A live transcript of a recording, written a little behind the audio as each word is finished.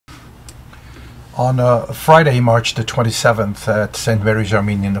On Friday, March the 27th, at St. Mary's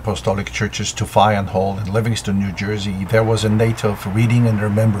Armenian Apostolic Church's Tufayan Hall in Livingston, New Jersey, there was a night of reading and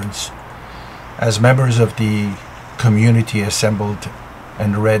remembrance as members of the community assembled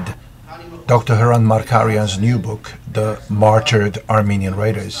and read Dr. Herand Markarian's new book, The Martyred Armenian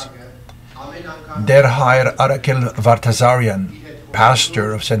Writers. Herand Markarian,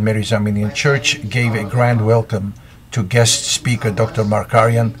 pastor of St. Mary's Armenian Church, gave a grand welcome to guest speaker Dr.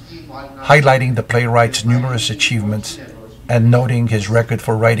 Markarian, highlighting the playwright's numerous achievements and noting his record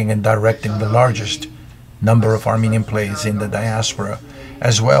for writing and directing the largest number of Armenian plays in the diaspora,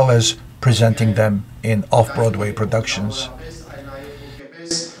 as well as presenting them in off-Broadway productions.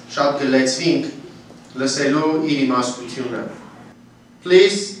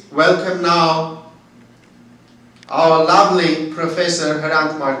 Please welcome now our lovely Professor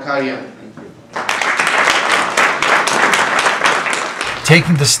Herand Markarian.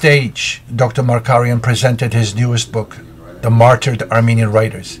 Taking the stage, Dr. Markarian presented his newest book, The Martyred Armenian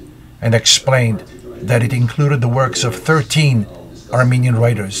Writers, and explained that it included the works of 13 Armenian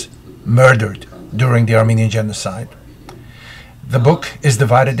writers murdered during the Armenian genocide. The book is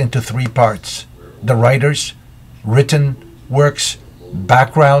divided into 3 parts: the writers, written works,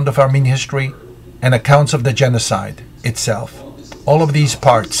 background of Armenian history, and accounts of the genocide itself. All of these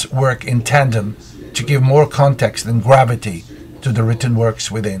parts work in tandem to give more context and gravity to the written works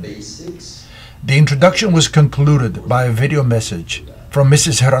within. The introduction was concluded by a video message from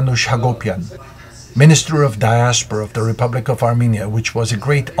Mrs. Herand Hagopian, Minister of Diaspora of the Republic of Armenia, which was a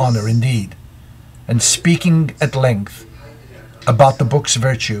great honor indeed. And speaking at length about the book's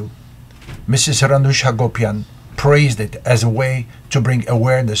virtue, Mrs. Herand Hagopian praised it as a way to bring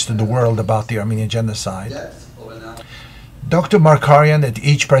awareness to the world about the Armenian genocide. Dr. Markarian, at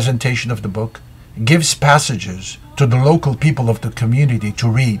each presentation of the book, gives passages to the local people of the community to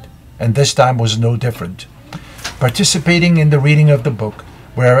read, and this time was no different. Participating in the reading of the book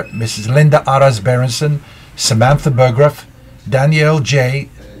were Mrs. Linda Aras Berenson, Samantha Berggraf, Danielle J.,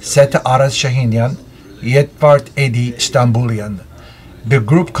 Seta Aras Shahinian, Yetvart Edi Stambulian. The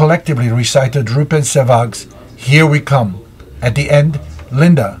group collectively recited Rupen Sevag's Here We Come. At the end,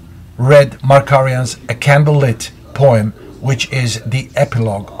 Linda read Markarian's A Candlelit poem, which is the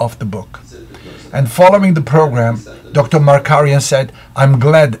epilogue of the book. And following the program, Dr. Markarian said, "I'm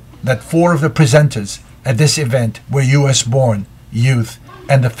glad that 4 of the presenters at this event were US-born youth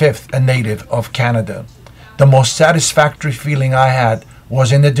and the 5th a native of Canada. The most satisfactory feeling I had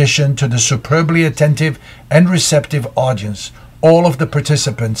was, in addition to the superbly attentive and receptive audience, all of the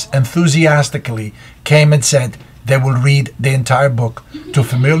participants enthusiastically came and said they will read the entire book to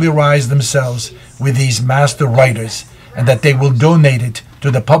familiarize themselves with these master writers, and that they will donate it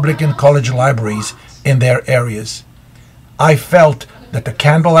to the public and college libraries in their areas. I felt that the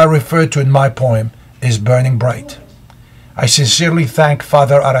candle I referred to in my poem is burning bright." I sincerely thank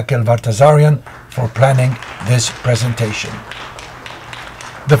Father Arakel Vartazarian for planning this presentation.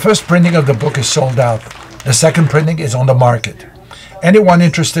 The first printing of the book is sold out. The second printing is on the market. Anyone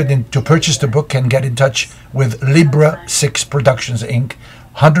interested in to purchase the book can get in touch with Libra 6 Productions, Inc.,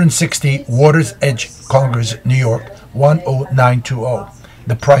 160 Waters Edge, Congress, New York, 10920.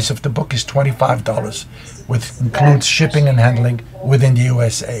 The price of the book is $25, which includes shipping and handling within the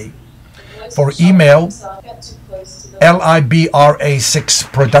USA. For email,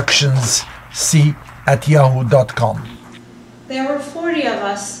 libra6productions@yahoo.com. There were 40 of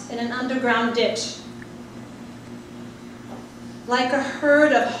us in an underground ditch. Like a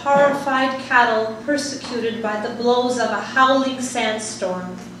herd of horrified cattle persecuted by the blows of a howling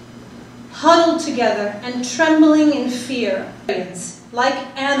sandstorm, huddled together and trembling in fear, like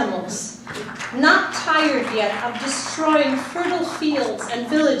animals, not tired yet of destroying fertile fields and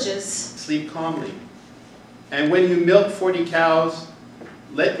villages. Sleep calmly. And when you milk 40 cows,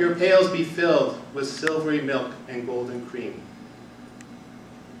 let your pails be filled with silvery milk and golden cream.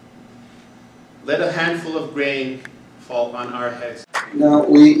 Let a handful of grain fall on our heads. Now,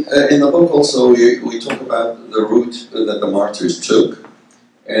 we in the book also we talk about the route that the martyrs took,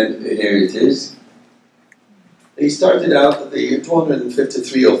 and here it is. They started out, the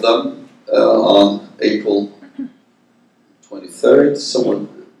 253 of them, on April 23rd,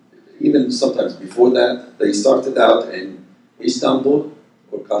 even sometimes before that. They started out in Istanbul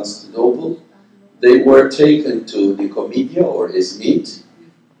or Constantinople. They were taken to Nicomedia or Izmit,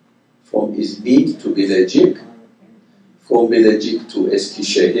 from Izmit to Bilecik, from Bilecik to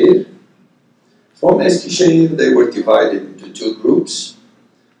Eskişehir. From Eskişehir, they were divided into 2 groups.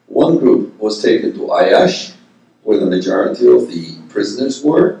 One group was taken to Ayash, where the majority of the prisoners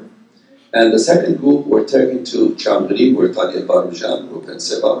were, and the second group were taken to Chamri, where Tanya Barujan, Rupen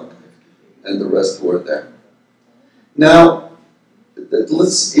Sevak, and the rest were there. Now,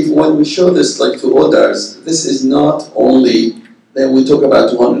 when we show this like to others, this is not only, then we talk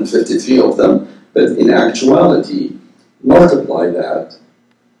about 253 of them, but in actuality, multiply that,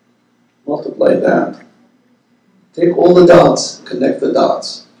 take all the dots, connect the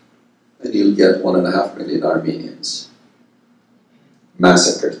dots, and you'll get 1.5 million Armenians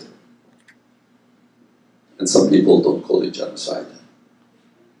massacred. And some people don't call it genocide.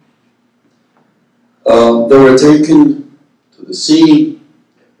 They were taken to the sea,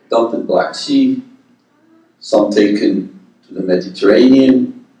 dumped in Black Sea, some taken to the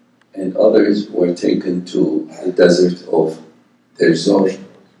Mediterranean, and others were taken to the desert of Deir Zor.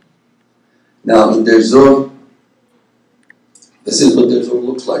 Now in Deir Zor, this is what Deir Zor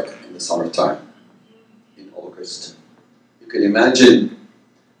looks like in the summertime, in August. You can imagine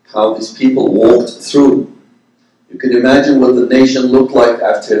how these people walked through. You can imagine what the nation looked like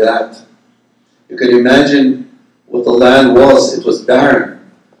after that. You can imagine what the land was. It was barren.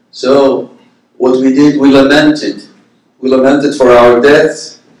 So what we did, we lamented. We lamented for our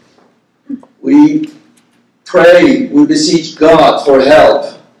deaths. We prayed, we beseeched God for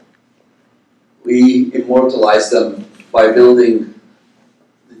help. We immortalized them by building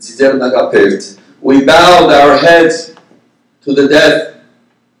the Tzeder Nagapert. We bowed our heads to the dead.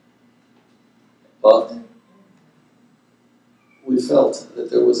 But we felt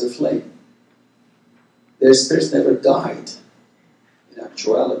that there was a flame. Their spirits never died, in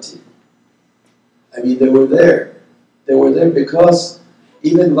actuality. I mean, they were there. They were there because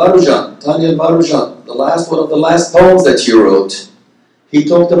even Varujan, Daniel Varujan, one of the last poems that he wrote, he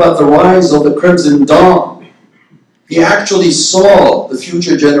talked about the rise of the Crimson Dawn. He actually saw the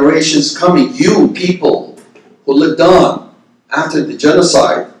future generations coming, you people who lived on after the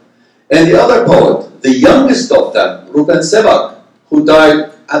genocide. And the other poet, the youngest of them, Ruben Sevak, who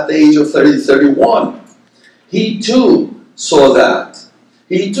died at the age of 31, he too saw that.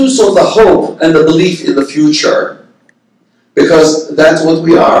 He too saw the hope and the belief in the future, because that's what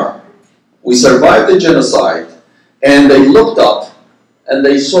we are. We survived the genocide, and they looked up and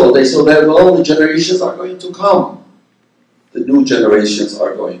they saw that all the generations are going to come. The new generations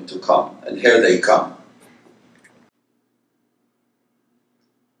are going to come, and here they come.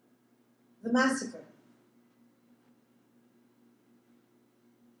 The massacre.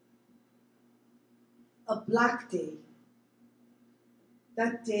 A black day.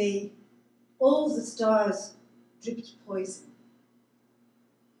 That day, all the stars dripped poison.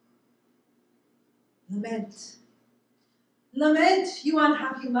 Lament. Lament, you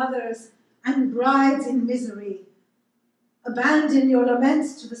unhappy mothers and brides in misery. Abandon your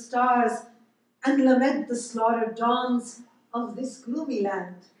laments to the stars and lament the slaughtered dawns of this gloomy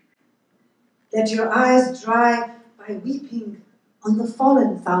land. Let your eyes dry by weeping on the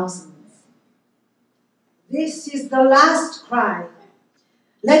fallen thousands. This is the last cry.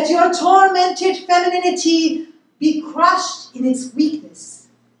 Let your tormented femininity be crushed in its weakness.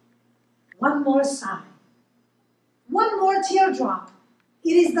 One more sigh. One more teardrop.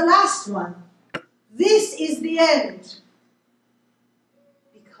 It is the last one. This is the end.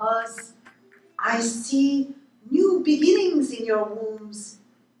 Because I see new beginnings in your wombs.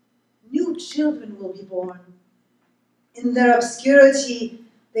 New children will be born. In their obscurity,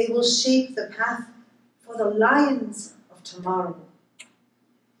 they will shape the path for the lions of tomorrow.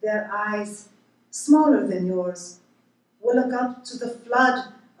 Their eyes, smaller than yours, will look up to the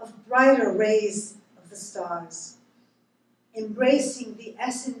flood of brighter rays of the stars. Embracing the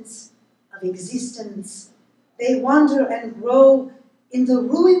essence of existence, they wander and grow in the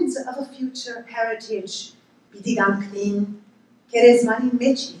ruins of a future heritage. Bidigamknin, Kerezmani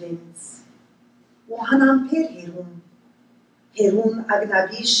Mechilens, Wohanam Per Herun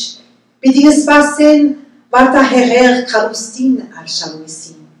Agnabish, Bidigaspasen, Varta Herer Karustin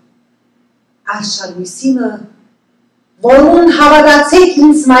Arshaluisim. Arshaluisime, Vorun Havadatsek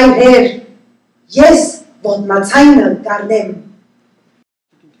ins Mairer, yes, Vot Matzaine Garnem.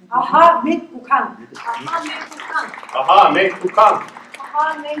 Aha, mit Bukan. Aha, mit Bukan. Aha, mit Bukan.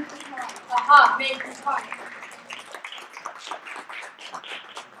 Aha, mit Bukan. Aha, mit Bukan.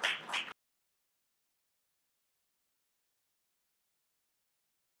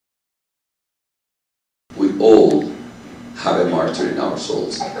 We all have a martyr in our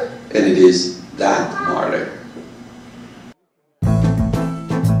souls, and it is that martyr